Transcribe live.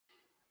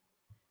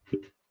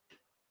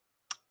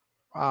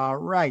All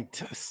right.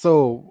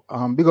 So,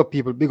 big up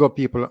people, big up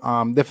people.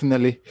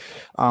 Definitely.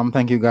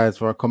 Thank you guys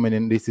for coming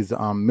in. This is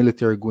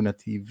Military Guna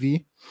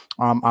TV.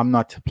 I'm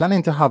not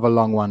planning to have a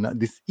long one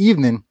this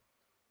evening.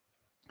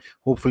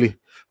 Hopefully,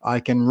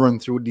 I can run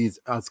through these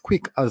as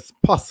quick as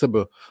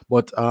possible.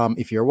 But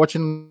if you're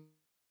watching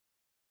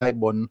live, smash the like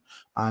button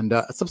and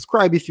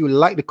subscribe if you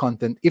like the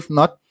content. If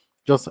not,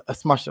 just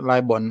smash the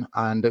like button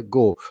and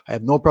go. I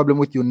have no problem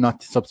with you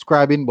not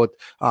subscribing, but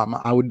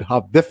I would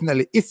have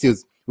definitely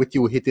issues with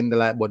you hitting the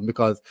like button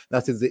because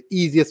that is the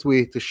easiest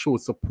way to show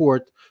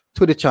support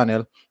to the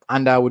channel,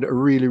 and I would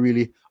really,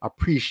 really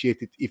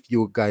appreciate it if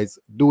you guys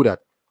do that.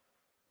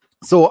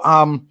 So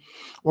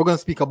we're going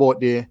to speak about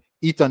the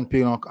Ethan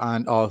Pinnock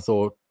and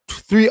also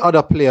three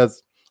other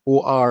players who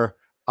are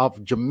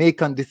of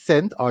Jamaican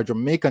descent or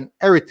Jamaican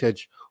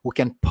heritage who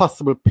can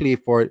possibly play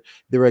for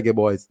the Reggae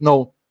Boyz.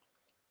 Now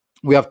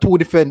we have two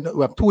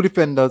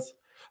defenders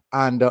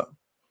and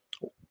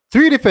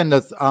three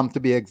defenders to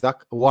be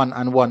exact,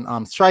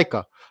 one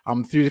striker.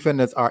 Three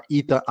defenders are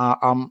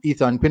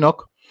Ethan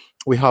Pinnock.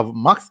 We have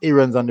Max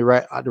Aarons on the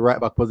right at the right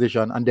back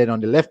position, and then on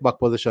the left back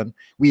position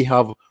we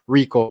have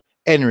Rico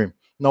Henry.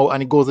 Now,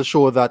 and it goes to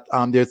show that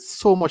there's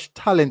so much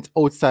talent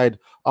outside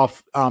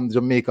of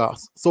Jamaica,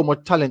 so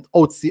much talent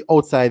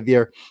outside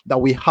there that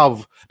we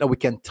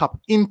can tap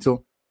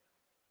into,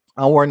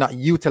 and we're not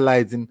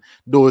utilizing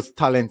those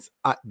talents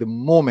at the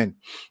moment.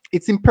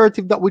 It's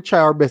imperative that we try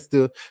our best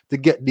to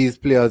get these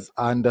players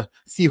and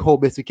see how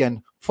best we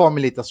can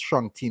formulate a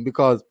strong team,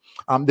 because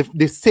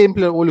the same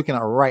player we're looking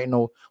at right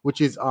now, which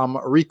is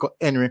Rico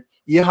Henry,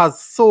 he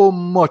has so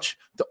much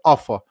to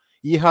offer.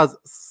 He has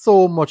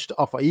so much to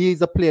offer. He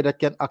is a player that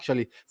can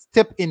actually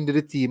step into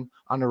the team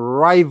and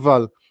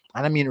rival,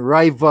 and I mean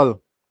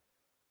rival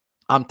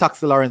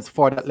Taxi Lawrence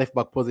for that left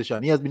back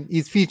position.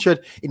 He's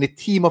featured in the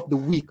team of the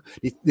week,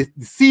 the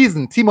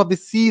team of the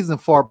season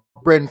for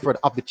Brentford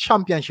of the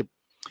championship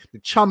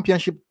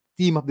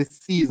team of the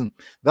season.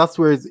 That's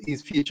where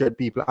he's featured,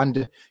 people,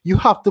 and you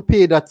have to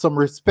pay that some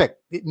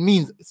respect. It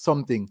means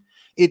something.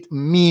 It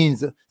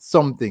means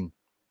something.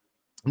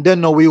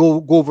 Then now we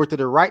go over to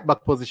the right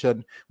back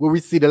position where we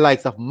see the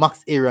likes of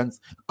Max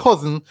Aarons,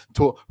 cousin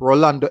to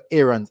Rolando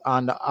Aarons,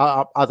 and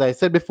as I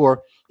said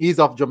before, he's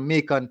of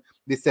Jamaican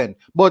descent.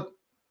 But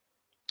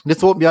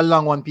this won't be a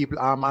long one, people.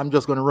 I'm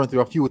just going to run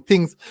through a few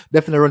things.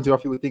 Definitely run through a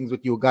few things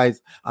with you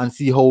guys and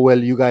see how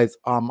well you guys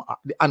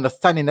the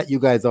understanding that you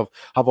guys have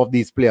of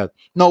these players.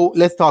 Now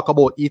let's talk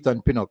about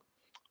Ethan Pinnock.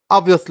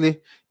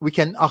 Obviously, we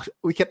can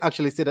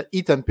actually say that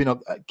Ethan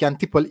Pinnock can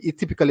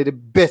typically the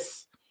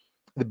best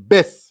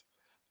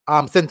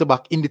centre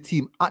back in the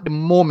team at the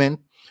moment,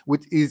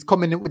 which is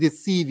coming in with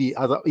his CV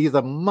he's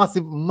a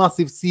massive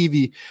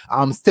CV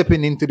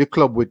stepping into the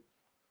club with,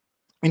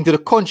 into the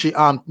country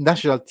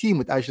national team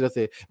with, I should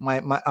say,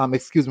 my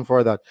excuse me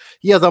for that.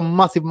 He has a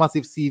massive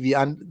CV,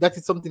 and that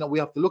is something that we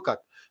have to look at,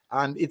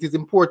 and it is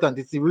important.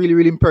 It's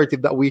really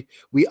imperative that we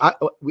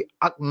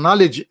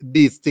acknowledge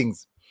these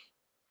things.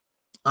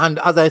 And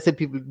as I said,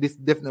 people, this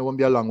definitely won't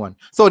be a long one.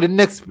 So the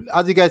next,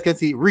 as you guys can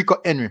see, Rico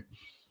Henry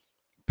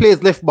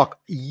plays left back,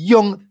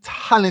 young,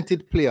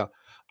 talented player,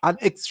 an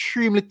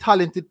extremely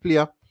talented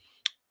player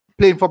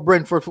playing for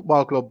Brentford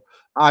Football Club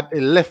at a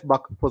left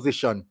back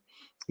position.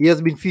 He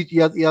has been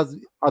featured, he has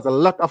a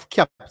lot of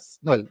caps,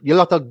 a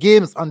lot of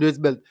games under his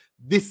belt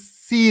this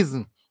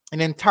season in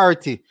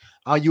entirety.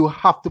 You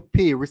have to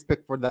pay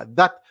respect for that.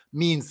 That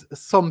means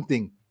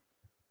something.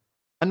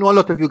 I know a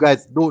lot of you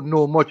guys don't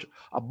know much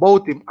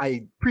about him.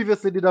 I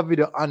previously did a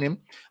video on him.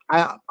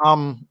 I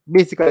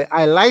basically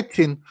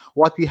highlighting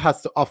what he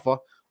has to offer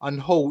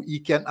and how he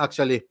can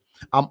actually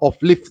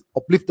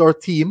uplift our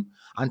team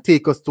and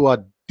take us to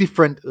a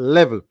different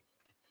level.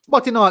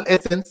 But in all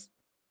essence,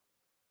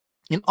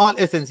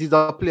 he's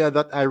a player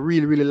that I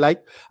really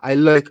like. I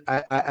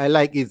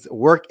like his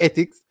work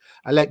ethics.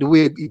 I like the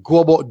way he go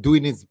about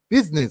doing his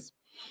business.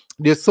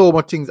 There's so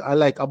much things I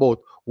like about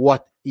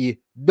what he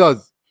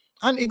does.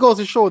 And it goes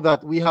to show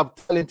that we have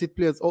talented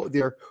players out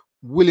there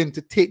willing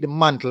to take the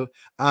mantle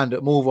and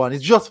move on.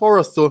 It's just for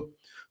us to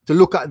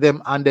look at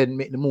them and then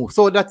make the move.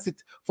 So that's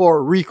it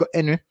for Rico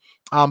Henry.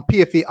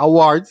 PFA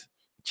Awards,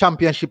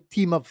 Championship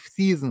Team of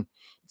Season.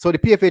 So the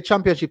PFA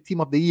Championship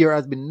Team of the Year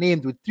has been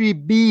named with 3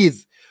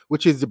 Bs,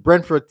 which is the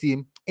Brentford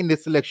team in the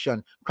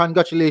selection.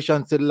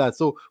 Congratulations to the lads.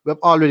 So we have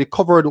already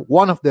covered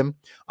one of them.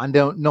 And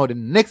then now the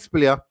next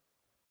player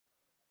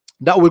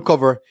that we'll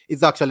cover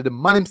is actually the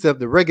man himself,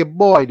 the reggae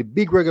boy, the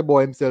big reggae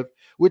boy himself,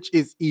 which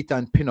is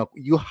Ethan Pinnock.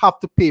 You have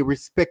to pay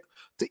respect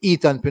to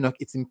Ethan Pinnock.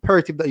 It's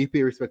imperative that you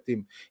pay respect to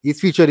him.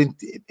 He's featured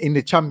in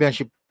the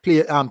championship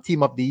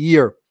team of the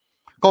year.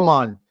 Come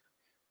on.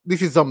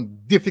 This is some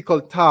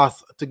difficult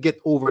task to get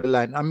over the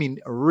line. I mean,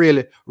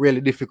 really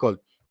difficult.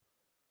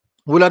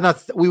 We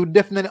would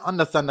definitely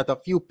understand that a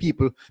few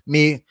people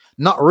may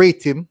not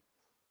rate him,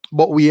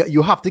 but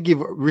you have to give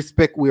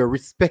respect where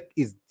respect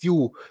is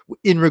due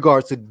in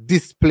regards to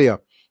this player.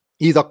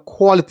 He's a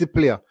quality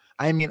player.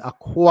 I mean, a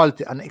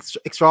quality, an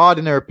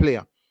extraordinary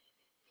player.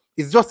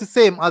 It's just the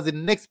same as the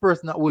next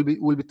person that we'll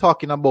be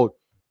talking about,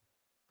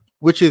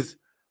 which is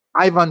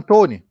Ivan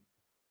Tony,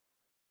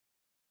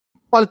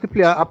 quality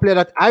player, a player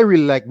that I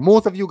really like.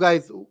 Most of you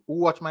guys who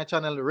watch my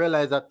channel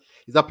realize that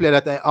he's a player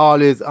that I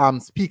always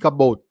speak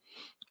about.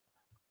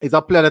 He's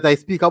a player that I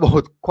speak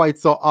about quite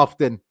so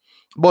often.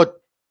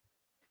 But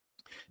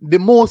the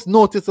most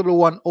noticeable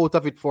one out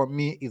of it for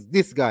me is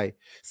this guy.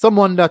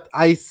 Someone that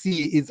I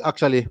see is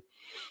actually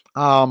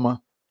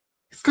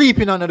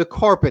sleeping under the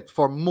carpet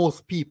for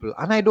most people.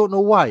 And I don't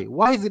know why.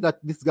 Why is it that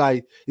this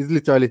guy is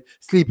literally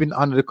sleeping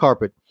under the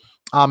carpet?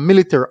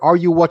 Military, are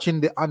you watching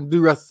the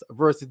Honduras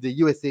versus the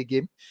USA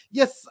game?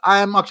 Yes, I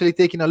am actually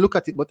taking a look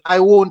at it, but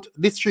I won't.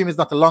 This stream is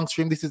not a long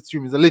stream. This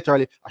stream is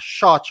literally a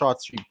short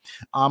stream.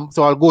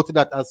 So I'll go to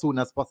that as soon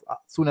as possible,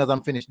 as soon as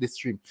I'm finished this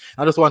stream.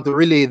 I just want to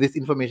relay this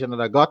information that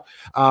I got.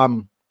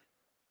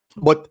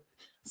 But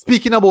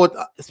speaking about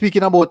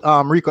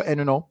Rico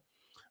Henry,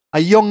 a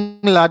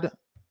young lad,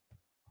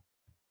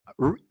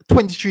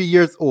 23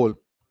 years old,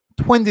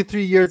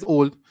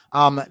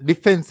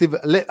 defensive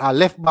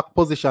left back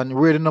position,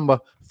 rated number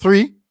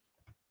 3,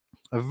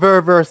 a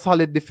very, very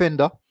solid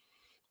defender.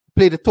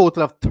 Played a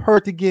total of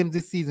 30 games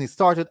this season. He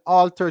started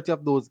all 30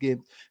 of those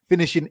games,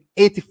 finishing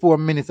 84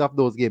 minutes of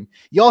those games.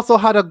 He also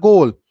had a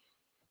goal.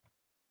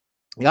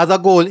 He has a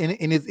goal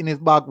in his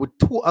bag with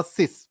 2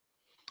 assists.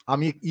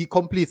 He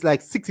completes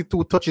like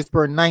 62 touches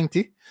per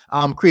 90.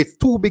 Creates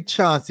 2 big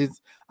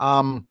chances.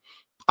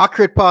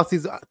 Accurate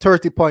passes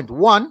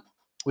 30.1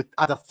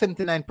 at a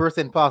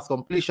 79% pass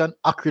completion.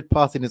 Accurate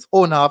pass in his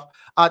own half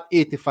at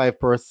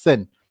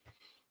 85%.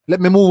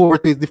 Let me move over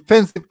to his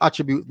defensive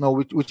attributes now,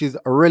 which is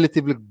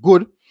relatively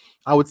good.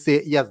 I would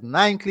say he has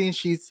 9 clean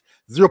sheets,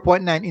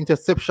 0.9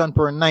 interception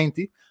per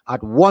 90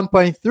 at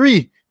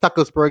 1.3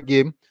 tackles per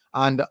game,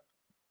 and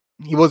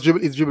his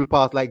dribble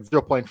pass like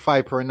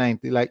 0.5 per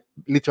 90, like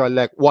literally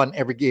like 1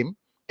 every game.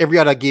 Every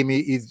other game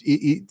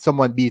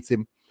someone beats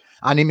him,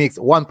 and he makes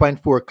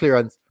 1.4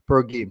 clearance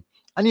per game.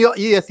 And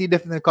yes, he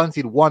definitely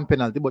conceded 1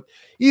 penalty, but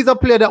he's a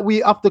player that we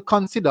have to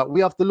consider.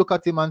 We have to look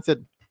at him and say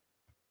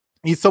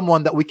he's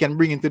someone that we can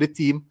bring into the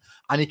team,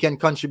 and he can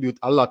contribute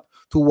a lot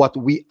to what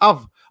we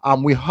have.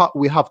 We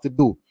have to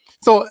do.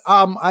 So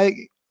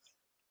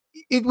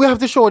we have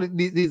to show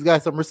these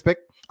guys some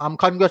respect.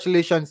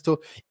 Congratulations to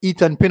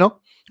Ethan Pinnock.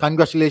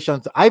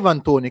 Congratulations to Ivan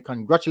Tony.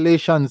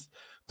 Congratulations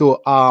to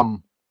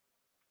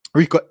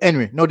Rico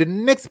Henry. Now, the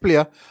next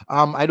player,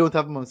 I don't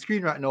have him on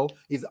screen right now,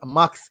 is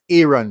Max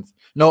Aarons.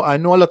 Now, I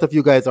know a lot of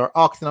you guys are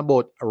asking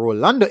about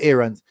Rolando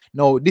Aarons.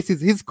 Now, this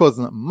is his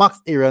cousin, Max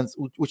Aarons,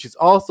 which is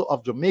also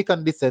of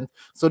Jamaican descent.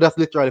 So that's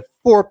literally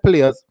 4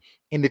 players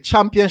in the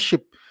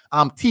championship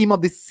team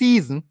of the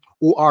season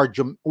who are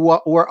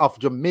of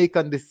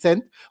Jamaican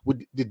descent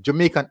with the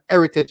Jamaican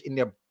heritage in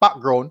their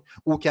background,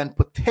 who can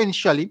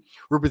potentially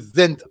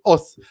represent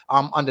us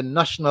on the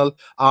national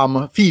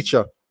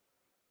feature.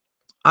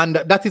 And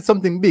that is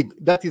something big.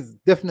 That is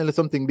definitely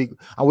something big,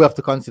 and we have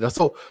to consider.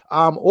 So,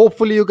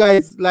 hopefully, you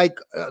guys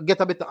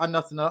get a better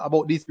understanding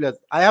about these players.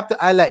 I have to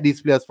highlight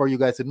these players for you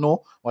guys to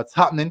know what's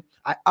happening.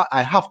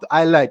 I have to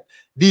highlight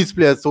these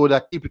players so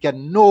that people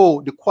can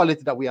know the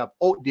quality that we have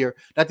out there.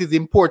 That is the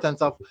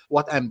importance of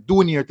what I'm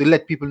doing here, to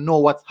let people know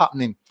what's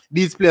happening.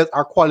 These players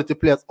are quality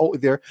players out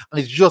there, and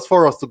it's just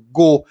for us to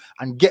go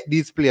and get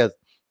these players.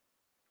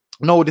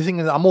 No, the thing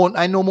is,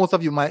 I know most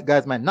of you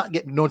guys might not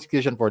get the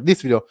notification for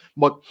this video,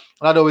 but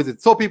not always it.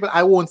 So people,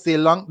 I won't say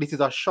long. This is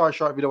a short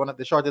video, one of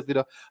the shortest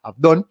video I've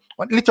done.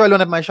 Literally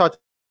one of my short.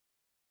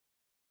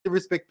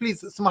 Respect,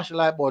 please smash the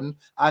like button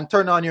and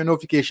turn on your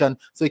notification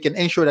so you can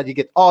ensure that you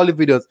get all the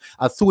videos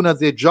as soon as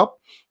they drop.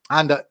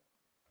 And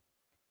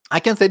I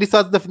can say this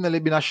has definitely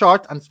been a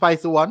short and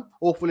spicy one.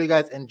 Hopefully you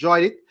guys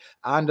enjoyed it.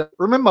 And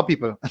remember,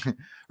 people,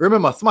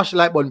 remember, smash the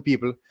like button,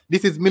 people.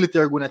 This is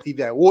Military Guna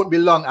TV. I won't be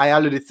long. I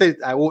already said it.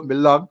 I won't be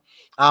long.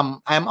 I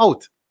am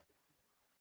out.